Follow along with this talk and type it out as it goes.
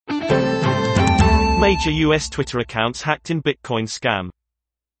major U.S. Twitter accounts hacked in Bitcoin scam.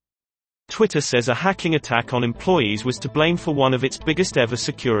 Twitter says a hacking attack on employees was to blame for one of its biggest ever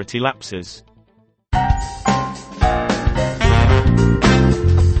security lapses.